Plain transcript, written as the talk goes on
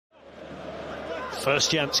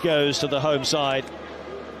First chance goes to the home side.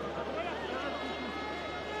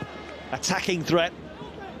 Attacking threat.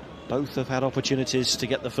 Both have had opportunities to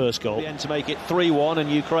get the first goal. To make it 3-1,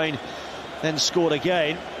 and Ukraine then scored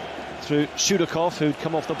again through Sudakov, who'd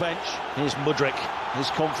come off the bench. Here's Mudryk. His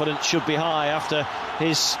confidence should be high after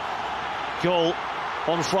his goal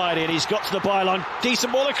on Friday, and he's got to the byline.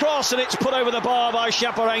 Decent ball across, and it's put over the bar by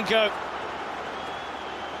Shaparenko.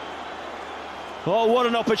 Oh, what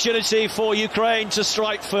an opportunity for Ukraine to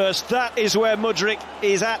strike first. That is where Mudryk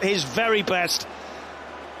is at his very best.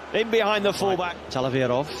 In behind the fullback.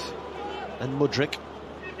 Talaverov and Mudryk.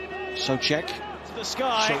 Czech to the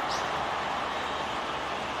sky.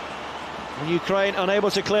 And Ukraine unable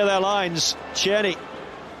to clear their lines. Czech.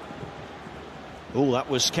 Oh, that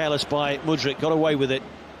was careless by Mudryk. Got away with it.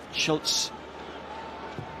 Schultz.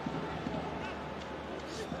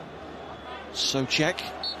 Czech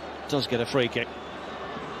does get a free kick.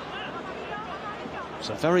 It's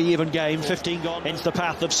a very even game. 15 gone into the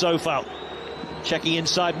path of Sofal. Checking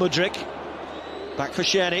inside Mudryk. Back for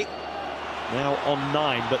Czech. Now on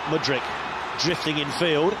 9, but Mudryk drifting in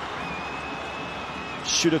field.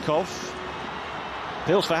 Sudakov.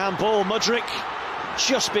 Appeals for handball. Mudryk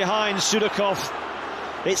just behind Sudakov.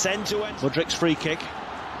 It's end-to-end. Mudryk's free kick.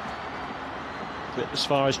 Bit as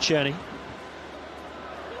far as Czech.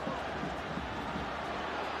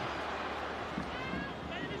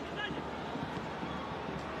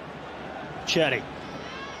 Czech.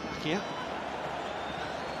 Yeah.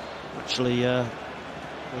 Actually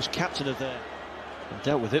was captain of there and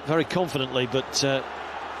dealt with it very confidently, but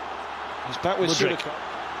he's back with Mudryk.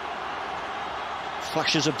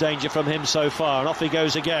 Flashes of danger from him so far, and off he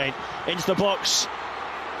goes again into the box.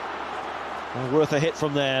 Well, worth a hit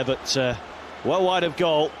from there, but well wide of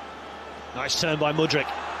goal. Nice turn by Mudryk.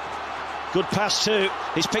 Good pass too.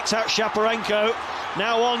 He's picked out Shaparenko.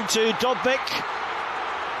 Now on to Dobik.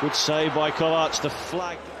 Good save by Kovacs. The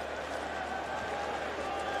flag.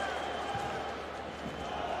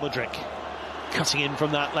 Mudryk cutting in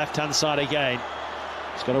from that left-hand side again.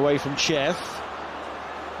 He's got away from Czech.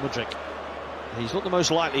 Mudryk. He's not the most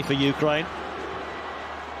likely for Ukraine.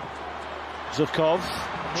 Zubkov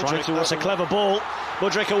trying to. That's a clever ball.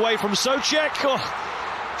 Mudryk away from Czech.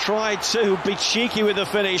 Oh, tried to be cheeky with the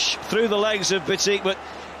finish through the legs of Bytik, but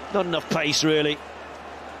not enough pace really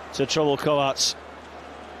to trouble Kovacs.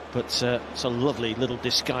 But it's a lovely little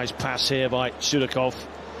disguised pass here by Sudakov.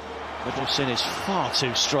 Middleton is far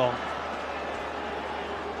too strong.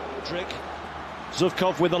 Mudryk.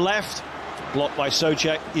 Zubkov with the left. Blocked by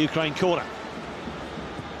Czech. Ukraine corner.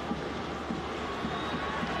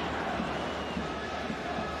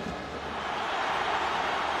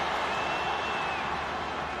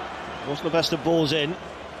 Wasn't the best of balls in,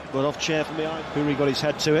 but off chair from behind. Puri got his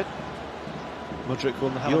head to it. Mudryk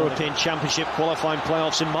won the European Championship qualifying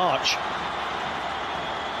playoffs in March.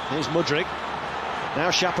 Here's Mudryk. Now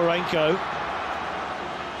Shaparenko.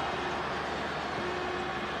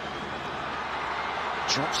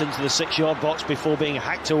 Drops into the 6-yard box before being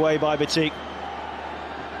hacked away by Bytik.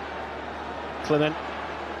 Clement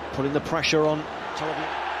putting the pressure on.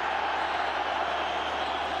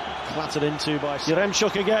 Clattered into by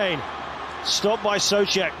Yaremchuk again. Stopped by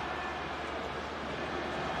Czech.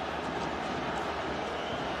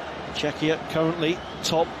 Czechia currently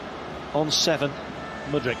top on 7.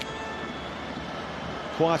 Mudryk.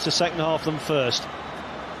 Quieter second half than first.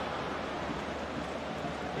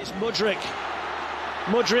 It's Mudryk.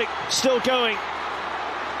 Mudryk still going.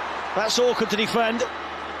 That's awkward to defend.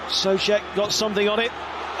 Czech got something on it.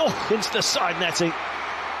 Oh, into the side netting.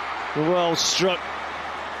 Well struck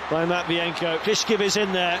by Matvienko. Kishkiv is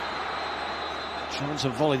in there. Trying to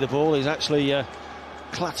volley the ball. He's actually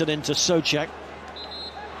clattered into Czech.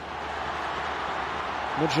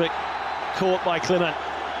 Mudryk caught by Clement.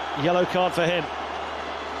 Yellow card for him.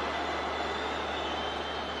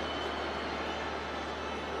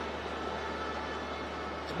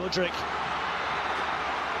 It's Mudryk.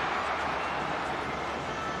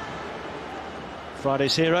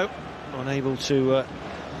 Friday's hero, unable to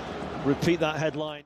repeat that headline.